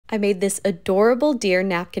I made this adorable deer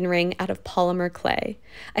napkin ring out of polymer clay.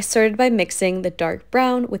 I started by mixing the dark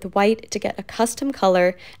brown with white to get a custom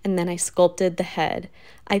color, and then I sculpted the head.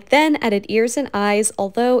 I then added ears and eyes,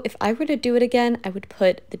 although if I were to do it again, I would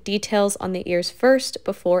put the details on the ears first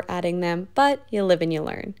before adding them, but you live and you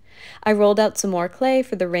learn. I rolled out some more clay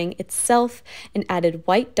for the ring itself and added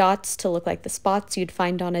white dots to look like the spots you'd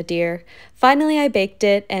find on a deer. Finally, I baked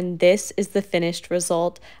it, and this is the finished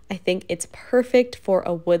result. I think it's perfect for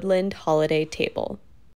a woodland holiday table.